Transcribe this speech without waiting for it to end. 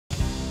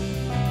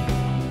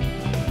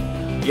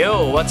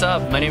Yo, what's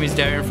up? My name is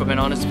Darren from An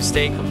Honest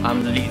Mistake.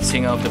 I'm the lead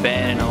singer of the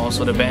band and I'm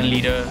also the band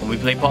leader. We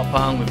play pop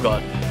punk. We've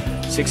got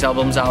 6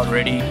 albums out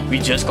already. We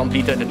just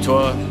completed the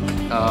tour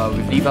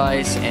with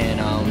Levi's and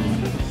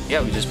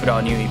yeah, we just put out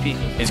a new EP.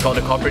 It's called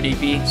the Corporate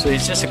EP. So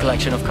it's just a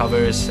collection of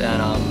covers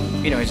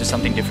and you know, it's just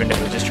something different that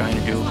we're just trying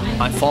to do.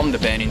 I formed the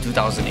band in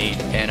 2008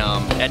 and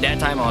at that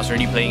time I was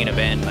already playing in a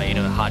band, like, you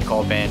know, a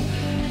hardcore band.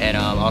 And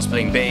I was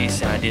playing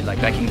bass and I did like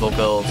backing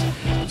vocals.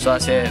 So I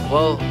said,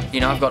 well, you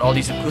know, I've got all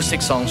these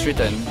acoustic songs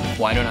written,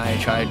 why don't I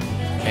try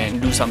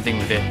and do something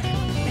with it?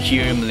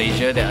 Here in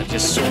Malaysia, there are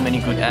just so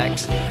many good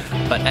acts,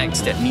 but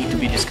acts that need to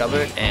be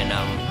discovered, and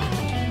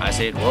I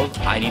said, well,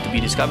 I need to be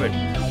discovered.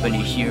 When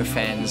you hear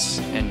fans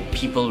and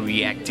people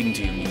reacting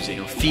to your music,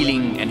 you know,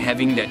 feeling and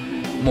having that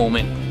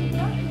moment,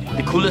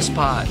 the coolest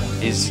part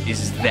is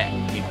that,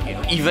 you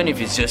know, even if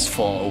it's just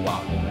for a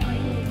while.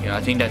 You know,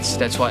 I think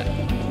that's what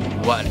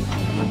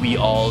we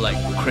all like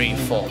crave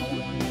for.